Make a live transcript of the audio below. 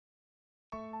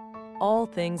All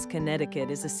Things Connecticut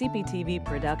is a CPTV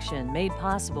production made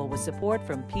possible with support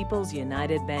from People's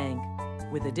United Bank,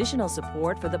 with additional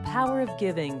support for the power of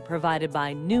giving provided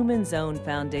by Newman's Own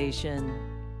Foundation.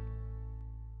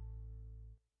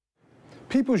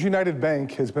 People's United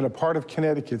Bank has been a part of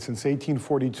Connecticut since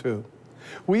 1842.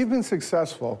 We've been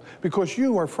successful because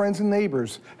you, our friends and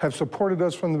neighbors, have supported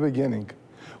us from the beginning.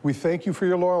 We thank you for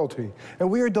your loyalty, and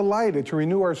we are delighted to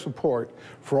renew our support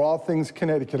for All Things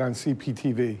Connecticut on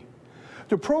CPTV.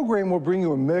 The program will bring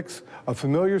you a mix of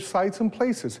familiar sights and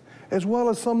places, as well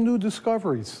as some new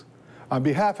discoveries. On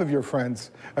behalf of your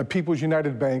friends at People's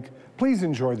United Bank, please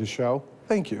enjoy the show.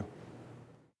 Thank you.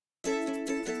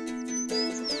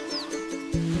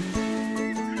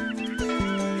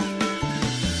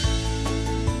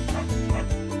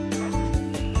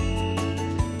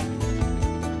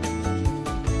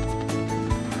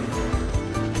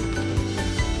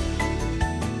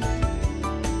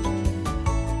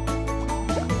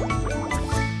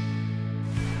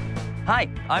 Hi,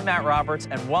 I'm Matt Roberts,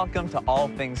 and welcome to All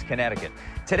Things Connecticut.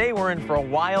 Today we're in for a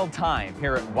wild time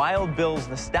here at Wild Bill's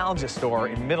Nostalgia Store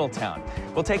in Middletown.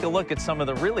 We'll take a look at some of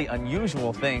the really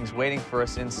unusual things waiting for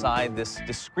us inside this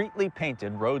discreetly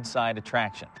painted roadside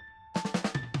attraction.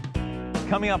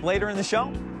 Coming up later in the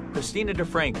show, Christina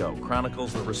DeFranco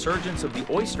chronicles the resurgence of the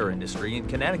oyster industry in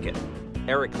Connecticut.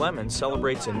 Eric Clemens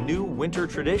celebrates a new winter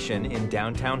tradition in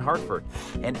downtown Hartford.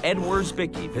 And Ed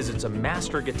Wurzbicki visits a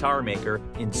master guitar maker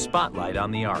in Spotlight on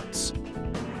the Arts.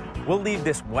 We'll leave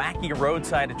this wacky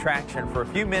roadside attraction for a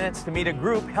few minutes to meet a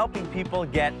group helping people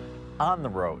get on the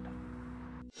road.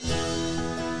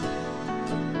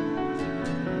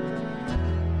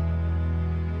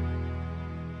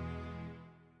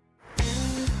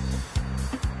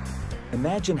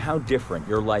 Imagine how different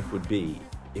your life would be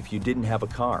if you didn't have a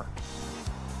car.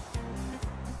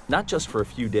 Not just for a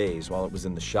few days while it was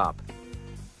in the shop,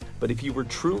 but if you were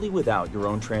truly without your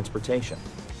own transportation.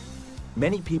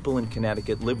 Many people in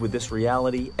Connecticut live with this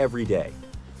reality every day.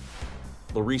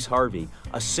 Larice Harvey,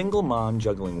 a single mom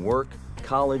juggling work,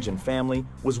 college, and family,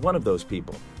 was one of those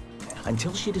people,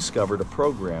 until she discovered a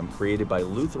program created by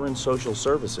Lutheran Social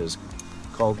Services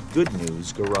called Good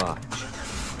News Garage.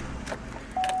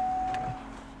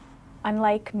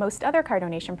 Unlike most other car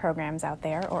donation programs out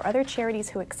there or other charities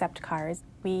who accept cars,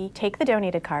 we take the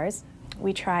donated cars,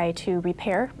 we try to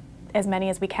repair as many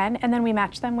as we can, and then we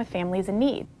match them with families in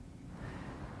need.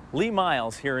 Lee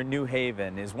Miles here in New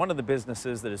Haven is one of the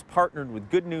businesses that has partnered with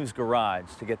Good News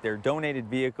Garage to get their donated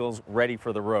vehicles ready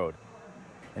for the road.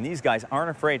 And these guys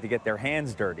aren't afraid to get their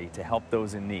hands dirty to help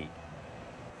those in need.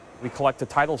 We collect the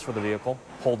titles for the vehicle,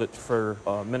 hold it for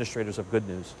administrators of Good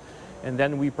News, and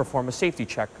then we perform a safety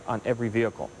check on every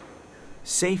vehicle.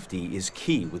 Safety is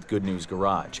key with Good News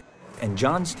Garage, and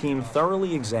John's team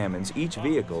thoroughly examines each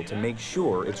vehicle to make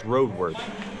sure it's roadworthy.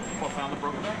 Found the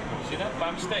broken down. See that?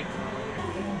 By mistake.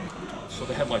 So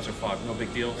the headlights are fogged, no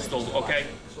big deal. Still okay?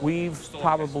 We've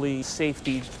probably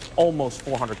safetied almost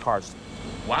 400 cars.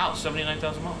 Wow,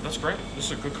 79,000 miles. That's great.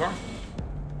 This is a good car.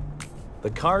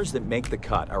 The cars that make the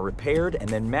cut are repaired and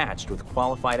then matched with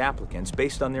qualified applicants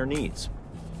based on their needs.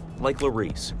 Like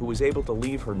Larice, who was able to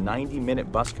leave her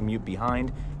 90-minute bus commute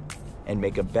behind and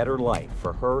make a better life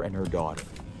for her and her daughter.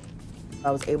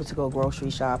 I was able to go grocery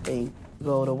shopping,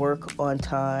 go to work on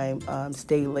time,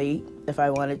 stay late if I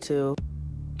wanted to,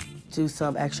 do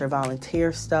some extra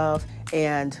volunteer stuff,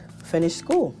 and finish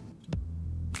school.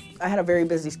 I had a very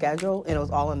busy schedule, and it was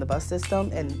all in the bus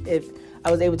system, and I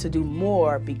was able to do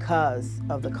more because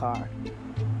of the car.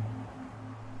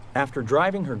 After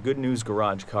driving her Good News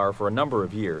Garage car for a number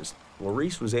of years,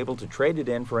 Larice was able to trade it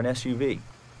in for an SUV,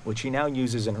 which she now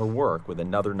uses in her work with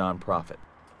another nonprofit.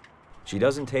 She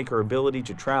doesn't take her ability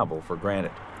to travel for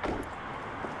granted.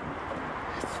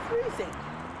 It's freezing.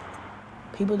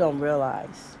 People don't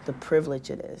realize the privilege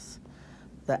it is,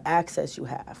 the access you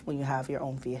have when you have your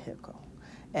own vehicle.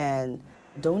 And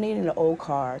donating an old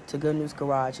car to Good News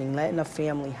Garage and letting a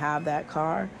family have that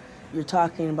car, you're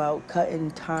talking about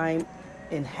cutting time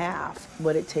in half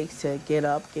what it takes to get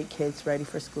up, get kids ready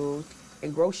for school,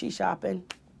 and grocery shopping,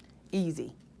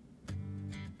 easy.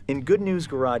 In Good News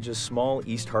Garage's small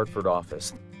East Hartford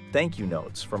office, thank you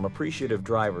notes from appreciative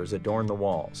drivers adorn the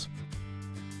walls.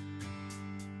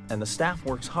 And the staff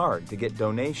works hard to get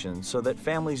donations so that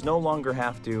families no longer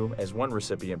have to, as one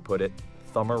recipient put it,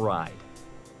 thumb a ride.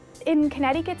 In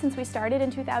Connecticut, since we started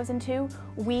in 2002,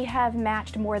 we have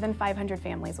matched more than 500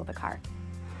 families with a car.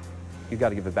 You got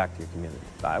to give it back to your community.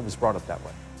 I was brought up that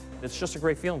way. It's just a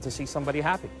great feeling to see somebody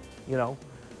happy, you know,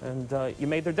 and you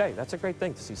made their day. That's a great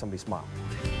thing to see somebody smile.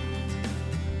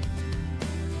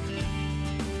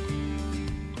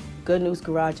 Good News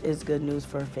Garage is good news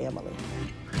for a family.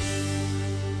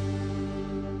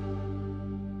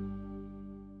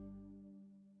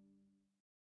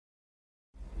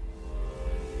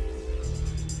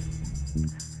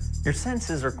 Your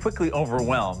senses are quickly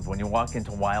overwhelmed when you walk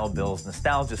into Wild Bill's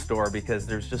Nostalgia Store because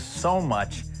there's just so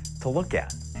much to look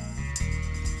at.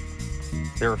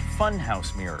 There are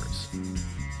funhouse mirrors,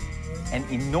 an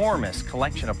enormous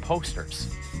collection of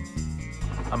posters,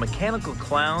 a mechanical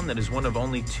clown that is one of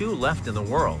only 2 left in the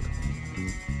world,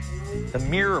 the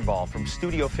mirror ball from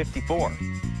Studio 54,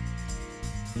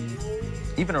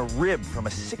 even a rib from a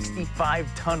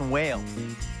 65-ton whale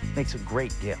makes a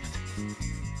great gift.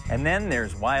 And then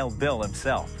there's Wild Bill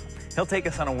himself. He'll take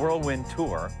us on a whirlwind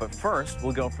tour, but first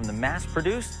we'll go from the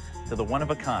mass-produced to the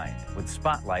one-of-a-kind with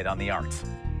spotlight on the arts.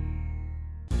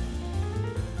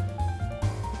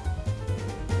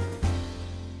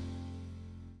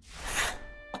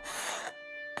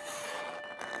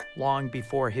 Long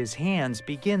before his hands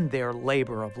begin their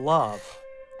labor of love,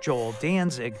 Joel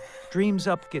Danzig dreams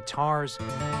up guitars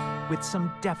with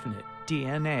some definite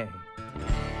DNA.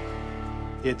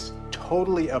 It's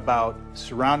totally about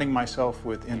surrounding myself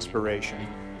with inspiration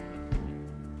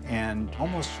and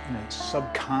almost in a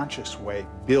subconscious way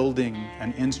building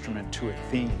an instrument to a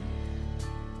theme.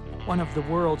 One of the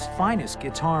world's finest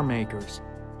guitar makers,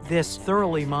 this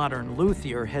thoroughly modern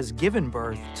luthier has given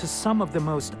birth to some of the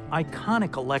most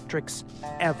iconic electrics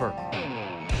ever,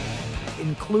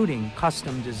 including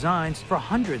custom designs for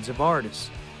hundreds of artists,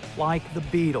 like the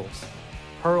Beatles,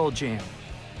 Pearl Jam,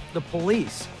 the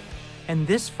Police, and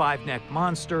this 5-neck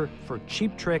monster for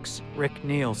Cheap Trick's Rick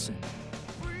Nielsen.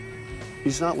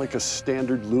 He's not like a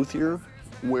standard luthier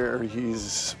where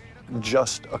he's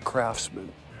just a craftsman.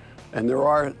 And there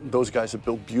are those guys that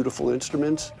build beautiful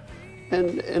instruments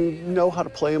and know how to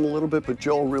play them a little bit, but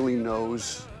Joel really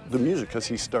knows the music because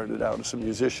he started out as a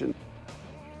musician.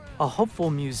 A hopeful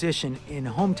musician in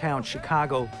hometown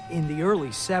Chicago in the early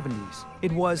 70s,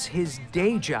 it was his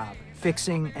day job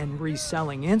fixing and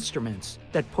reselling instruments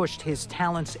that pushed his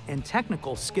talents and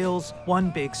technical skills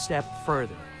one big step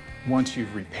further. Once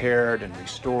you've repaired and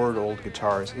restored old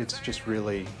guitars, it's just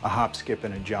really a hop, skip,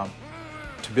 and a jump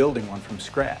to building one from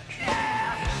scratch.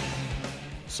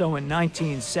 So in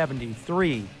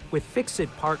 1973, with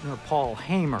Fix-It partner Paul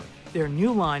Hamer, their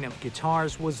new line of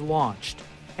guitars was launched.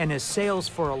 And as sales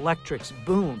for electrics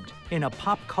boomed in a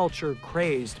pop culture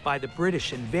crazed by the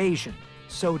British invasion,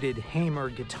 so did Hamer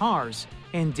guitars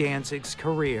and Danzig's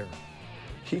career.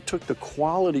 He took the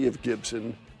quality of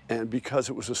Gibson and because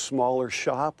it was a smaller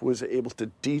shop, was able to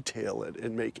detail it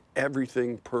and make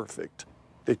everything perfect.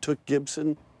 They took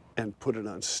Gibson and put it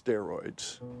on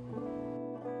steroids.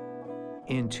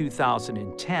 In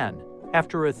 2010,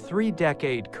 after a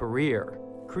 3-decade career,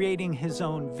 creating his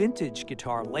own vintage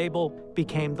guitar label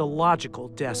became the logical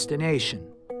destination.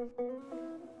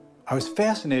 I was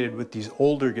fascinated with these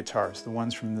older guitars, the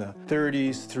ones from the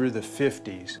 30s through the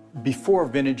 50s, before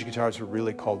vintage guitars were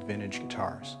really called vintage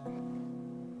guitars.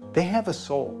 They have a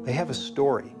soul, they have a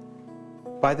story.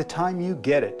 By the time you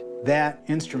get it, that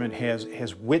instrument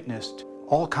has witnessed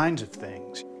all kinds of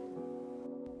things.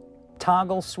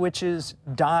 Toggle switches,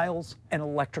 dials, and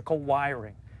electrical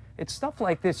wiring. It's stuff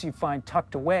like this you find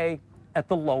tucked away at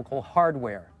the local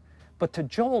hardware. But to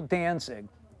Joel Danzig,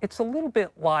 it's a little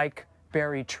bit like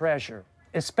buried treasure,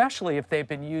 especially if they've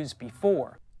been used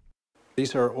before.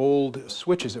 These are old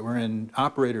switches that were in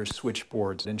operators'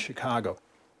 switchboards in Chicago.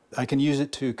 I can use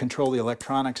it to control the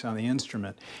electronics on the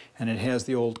instrument, and it has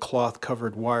the old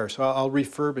cloth-covered wire, so I'll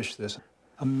refurbish this.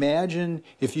 Imagine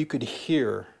if you could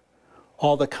hear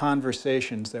all the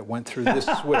conversations that went through this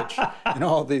switch and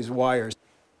all these wires.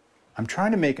 I'm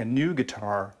trying to make a new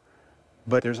guitar,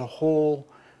 but there's a whole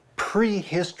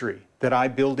prehistory that I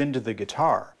build into the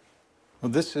guitar.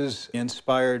 Well, this is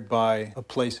inspired by a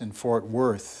place in Fort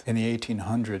Worth in the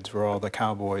 1800s where all the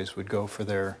cowboys would go for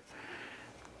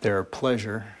their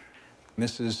pleasure.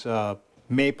 This is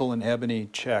maple and ebony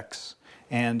checks,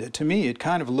 and to me it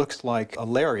kind of looks like a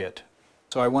lariat.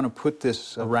 So I want to put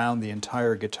this around the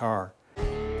entire guitar.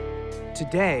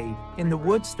 Today, in the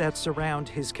woods that surround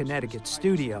his Connecticut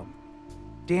studio,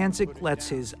 Danzig lets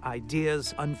his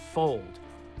ideas unfold.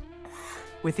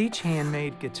 With each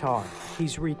handmade guitar,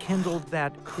 he's rekindled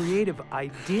that creative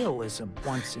idealism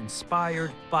once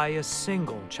inspired by a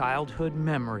single childhood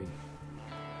memory.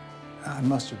 I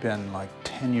must have been like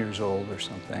 10 years old or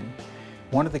something.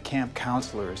 One of the camp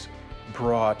counselors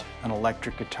brought an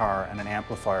electric guitar and an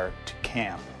amplifier to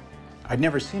camp. I'd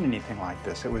never seen anything like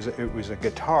this. It was a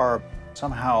guitar,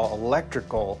 somehow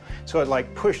electrical, so it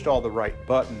like pushed all the right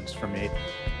buttons for me.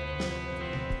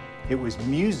 It was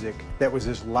music that was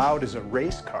as loud as a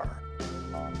race car.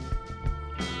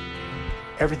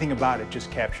 Everything about it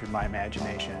just captured my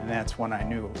imagination, and that's when I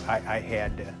knew I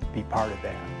had to be part of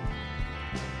that.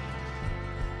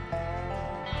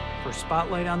 For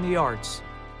Spotlight on the Arts,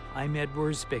 I'm Ed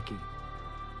Wurzbicki.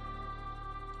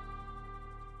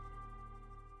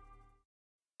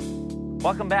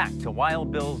 Welcome back to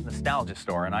Wild Bill's Nostalgia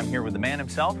Store, and I'm here with the man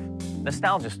himself,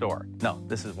 Nostalgia Store. No,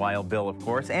 this is Wild Bill, of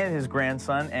course, and his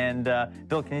grandson. And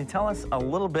Bill, can you tell us a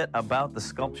little bit about the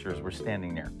sculptures we're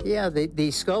standing near? Yeah, the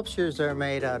sculptures are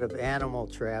made out of animal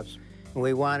traps.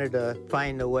 We wanted to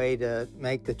find a way to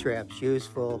make the traps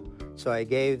useful, so I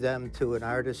gave them to an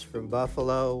artist from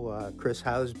Buffalo, Chris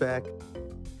Hausbeck,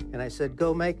 and I said,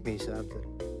 go make me something.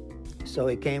 So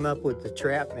he came up with the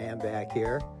Trap Man back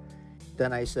here.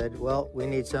 Then I said, well, we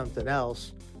need something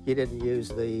else. You didn't use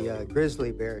the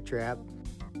grizzly bear trap.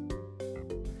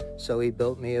 So he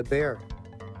built me a bear.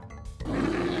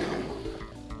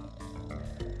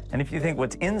 And if you think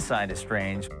what's inside is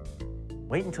strange,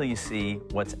 wait until you see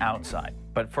what's outside.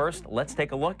 But first, let's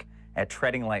take a look at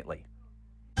Treading Lightly.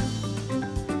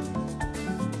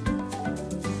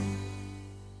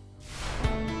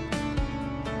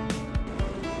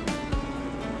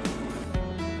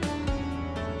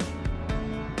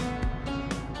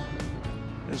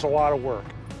 It's a lot of work,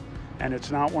 and it's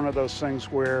not one of those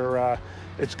things where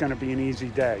it's going to be an easy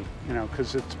day, you know,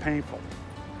 because it's painful.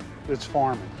 It's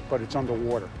farming, but it's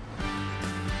underwater.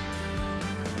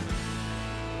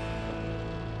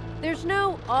 There's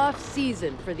no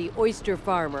off-season for the oyster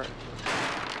farmer.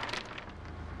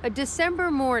 A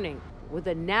December morning with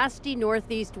a nasty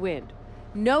northeast wind.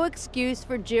 No excuse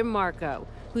for Jim Marco,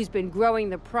 who's been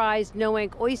growing the prized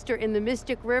no-ink oyster in the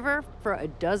Mystic River for a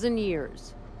dozen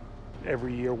years.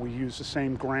 Every year we use the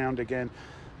same ground again,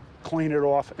 clean it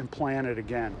off and plant it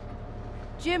again.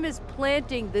 Jim is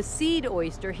planting the seed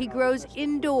oyster he grows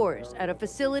indoors at a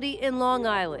facility in Long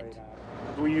Island.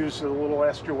 We use the little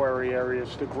estuary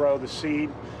areas to grow the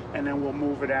seed, and then we'll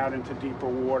move it out into deeper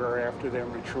water after they're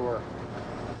mature.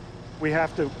 We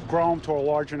have to grow them to a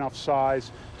large enough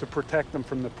size to protect them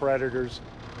from the predators.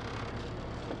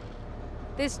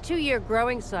 This 2-year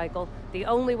growing cycle, the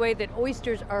only way that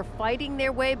oysters are fighting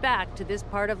their way back to this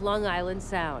part of Long Island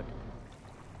Sound.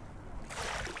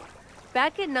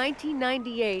 Back in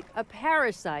 1998, a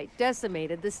parasite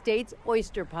decimated the state's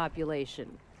oyster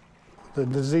population. The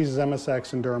diseases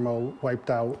MSX and Dermo wiped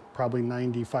out probably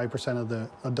 95% of the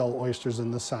adult oysters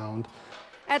in the Sound.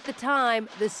 At the time,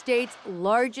 the state's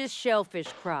largest shellfish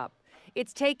crop.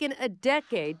 It's taken a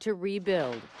decade to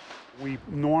rebuild. We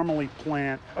normally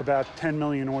plant about 10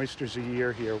 million oysters a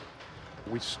year here.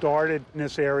 We started in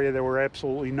this area, there were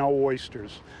absolutely no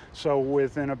oysters. So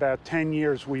within about 10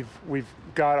 years, we've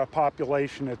got a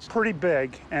population that's pretty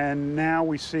big, and now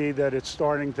we see that it's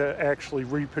starting to actually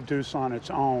reproduce on its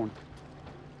own.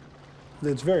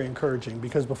 It's very encouraging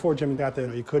because before Jim got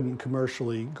there, you couldn't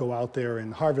commercially go out there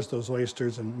and harvest those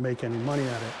oysters and make any money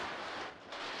at it.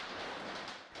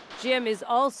 Jim is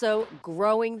also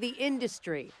growing the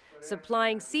industry,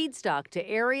 supplying seed stock to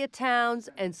area towns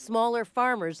and smaller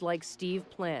farmers like Steve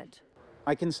Plant.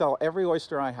 I can sell every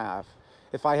oyster I have.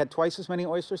 If I had twice as many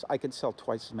oysters, I could sell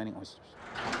twice as many oysters.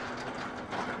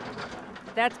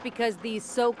 That's because these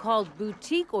so-called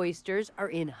boutique oysters are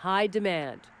in high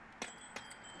demand.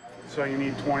 So you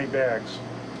need 20 bags?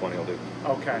 20 will do.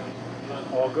 Okay,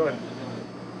 all good.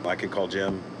 I can call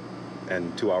Jim,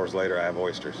 and 2 hours later I have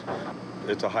oysters.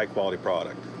 It's a high-quality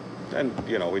product. And,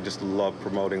 you know, we just love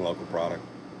promoting local product.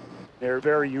 They're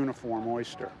very uniform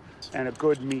oyster and a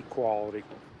good meat quality.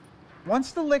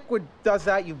 Once the liquid does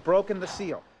that, you've broken the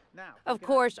seal. Of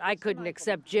course, I couldn't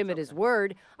accept Jim at his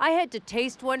word. I had to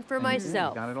taste one for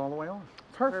myself. Got it all the way on.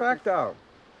 Perfecto.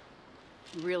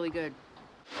 Really good.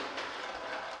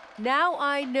 Now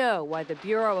I know why the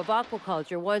Bureau of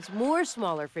Aquaculture wants more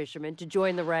smaller fishermen to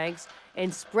join the ranks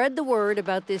and spread the word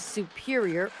about this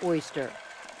superior oyster.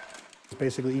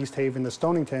 Basically, East Haven to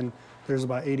Stonington, there's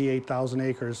about 88,000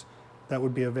 acres that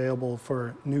would be available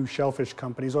for new shellfish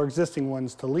companies or existing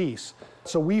ones to lease.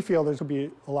 So we feel there's going to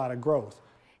be a lot of growth.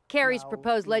 Kerry's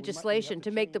proposed legislation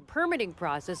to make the permitting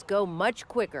process go much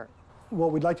quicker.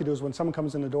 What we'd like to do is when someone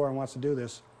comes in the door and wants to do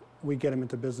this, we get them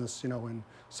into business, you know, in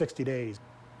 60 days.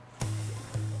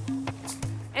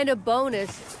 And a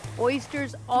bonus,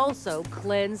 oysters also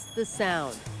cleanse the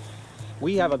Sound.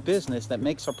 We have a business that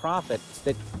makes a profit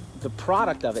that the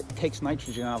product of it takes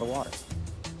nitrogen out of the water.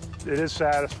 It is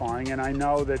satisfying, and I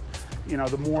know that, you know,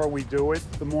 the more we do it,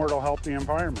 the more it'll help the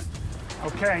environment.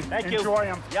 Okay, enjoy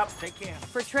them. Yep, take care.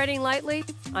 For Treading Lightly,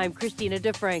 I'm Christina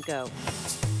DeFranco.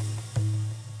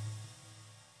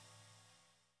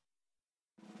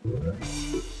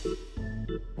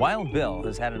 Wild Bill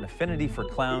has had an affinity for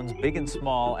clowns, big and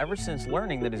small, ever since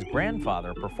learning that his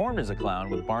grandfather performed as a clown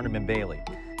with Barnum and Bailey.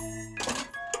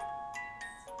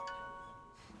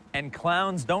 And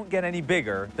clowns don't get any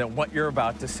bigger than what you're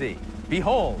about to see.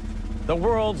 Behold, the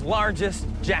world's largest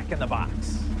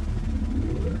Jack-in-the-Box.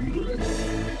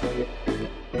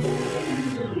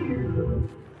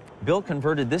 Bill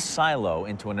converted this silo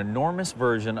into an enormous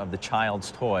version of the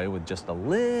child's toy with just a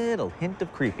little hint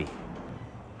of creepy.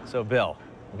 So, Bill,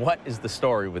 what is the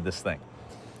story with this thing?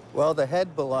 Well, the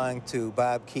head belonged to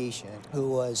Bob Keeshan, who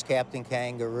was Captain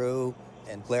Kangaroo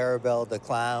and Clarabelle the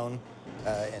Clown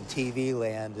in TV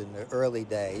land in the early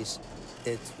days.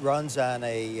 It runs on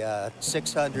a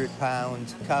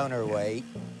 600-pound counterweight,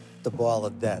 the Ball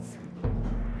of Death.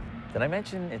 Did I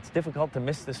mention it's difficult to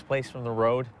miss this place from the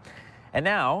road? And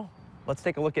now, let's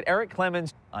take a look at Eric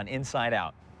Clemens on Inside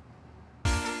Out.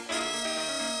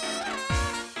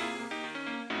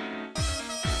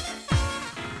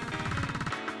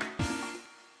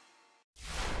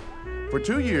 For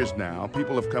 2 years now,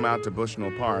 people have come out to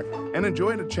Bushnell Park and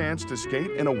enjoyed a chance to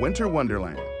skate in a winter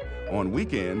wonderland. On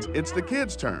weekends, it's the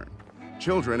kids' turn.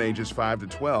 Children ages 5 to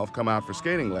 12 come out for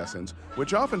skating lessons,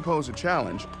 which often pose a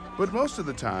challenge, but most of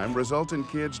the time result in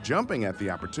kids jumping at the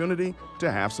opportunity to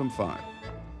have some fun.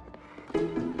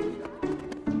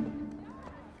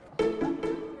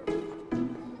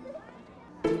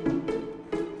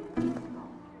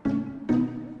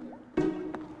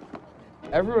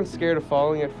 Everyone's scared of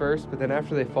falling at first, but then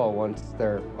after they fall once,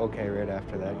 they're okay right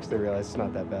after that because they realize it's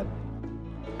not that bad.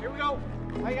 Here we go.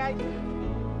 Hi, guys.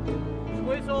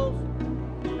 Whistles.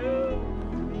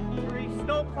 2, 3,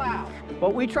 snowplow.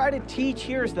 What we try to teach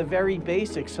here is the very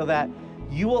basics so that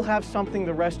you will have something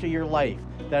the rest of your life.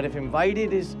 That if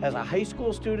invited as a high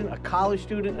school student, a college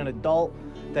student, an adult,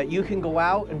 that you can go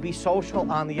out and be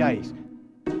social on the ice.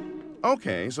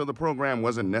 Okay, so the program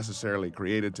wasn't necessarily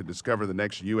created to discover the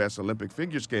next U.S. Olympic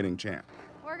figure skating champ.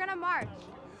 We're gonna march.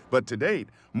 But to date,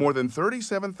 more than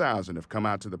 37,000 have come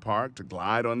out to the park to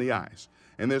glide on the ice.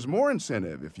 And there's more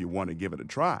incentive if you want to give it a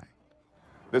try.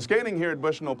 The skating here at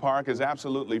Bushnell Park is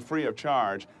absolutely free of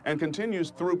charge and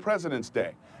continues through President's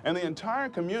Day. And the entire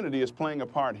community is playing a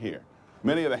part here.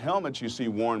 Many of the helmets you see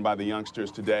worn by the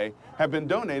youngsters today have been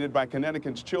donated by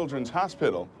Connecticut's Children's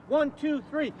Hospital. 1, 2,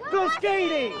 3, go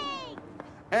skating!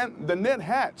 And the knit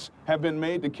hats have been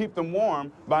made to keep them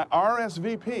warm by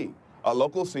RSVP, a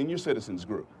local senior citizens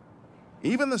group.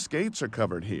 Even the skates are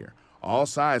covered here. All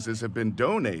sizes have been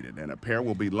donated, and a pair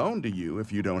will be loaned to you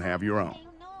if you don't have your own.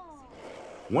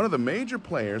 One of the major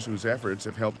players whose efforts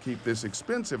have helped keep this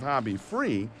expensive hobby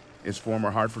free is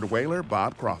former Hartford Whaler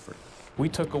Bob Crawford. We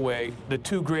took away the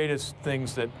two greatest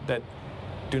things that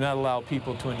do not allow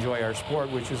people to enjoy our sport,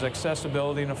 which is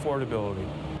accessibility and affordability.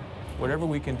 Whatever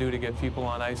we can do to get people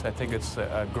on ice, I think it's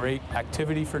a great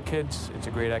activity for kids, it's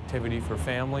a great activity for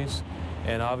families,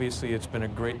 and obviously it's been a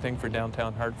great thing for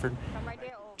downtown Hartford.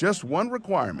 Just one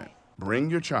requirement, bring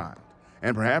your child.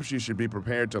 And perhaps you should be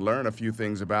prepared to learn a few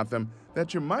things about them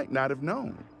that you might not have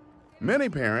known. Many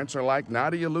parents are like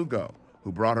Nadia Lugo,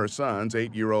 who brought her sons,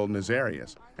 8-year-old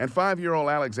Nazarius and 5-year-old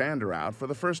Alexander out for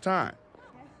the first time.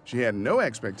 She had no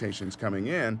expectations coming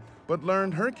in, but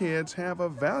learned her kids have a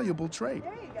valuable trait.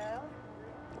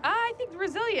 I think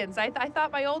resilience. I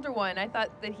thought my older one, I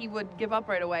thought that he would give up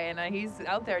right away, and he's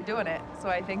out there doing it. So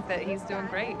I think that he's doing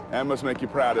great. That must make you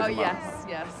proud as a mom. Yes,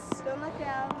 yes. Don't look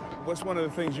down. What's one of the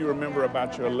things you remember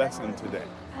about your lesson today?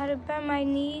 How to bend my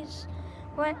knees,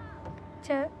 what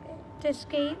to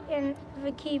skate, and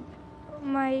to keep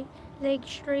my legs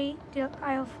straight,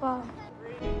 I'll fall.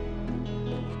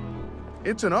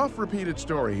 It's an oft-repeated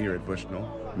story here at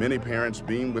Bushnell. Many parents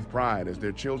beam with pride as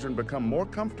their children become more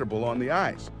comfortable on the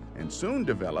ice and soon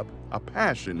develop a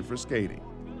passion for skating.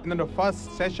 In the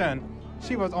first session,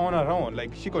 she was on her own,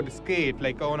 like she could skate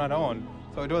like on her own.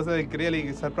 So it was like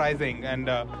really surprising, and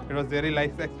it was a very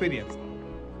nice experience.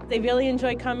 They really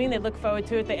enjoy coming, they look forward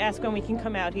to it, they ask when we can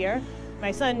come out here.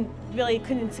 My son really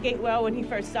couldn't skate well when he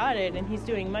first started, and he's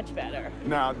doing much better.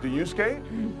 Now, do you skate?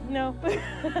 No.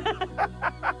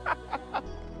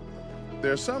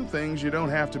 There are some things you don't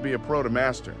have to be a pro to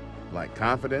master, like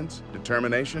confidence,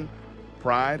 determination,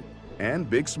 pride, and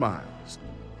big smiles.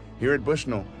 Here at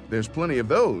Bushnell, there's plenty of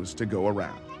those to go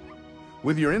around.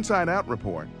 With your Inside Out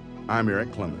report, I'm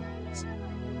Eric Clemens.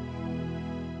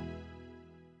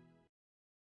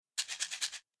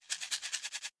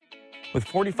 With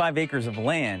 45 acres of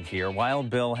land here, Wild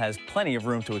Bill has plenty of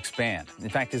room to expand. In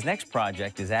fact, his next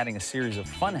project is adding a series of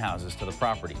fun houses to the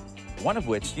property, one of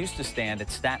which used to stand at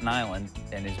Staten Island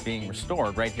and is being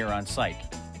restored right here on site.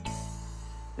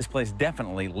 This place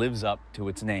definitely lives up to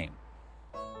its name.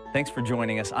 Thanks for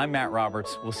joining us. I'm Matt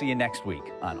Roberts. We'll see you next week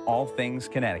on All Things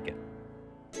Connecticut.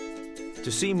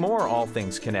 To see more All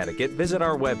Things Connecticut, visit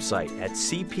our website at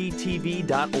cptv.org.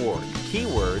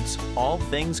 Keywords, All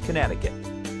Things Connecticut.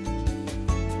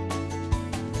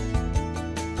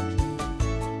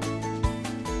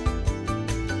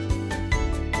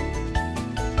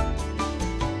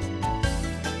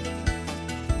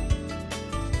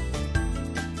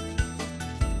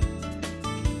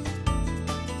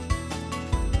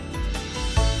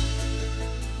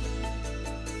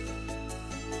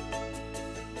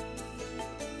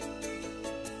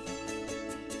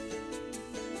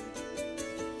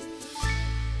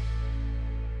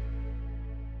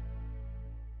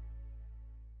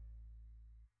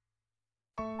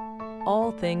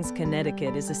 All Things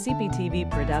Connecticut is a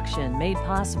CPTV production made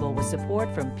possible with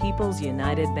support from People's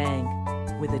United Bank,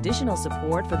 with additional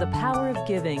support for the power of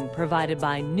giving provided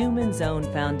by Newman's Own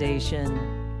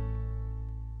Foundation.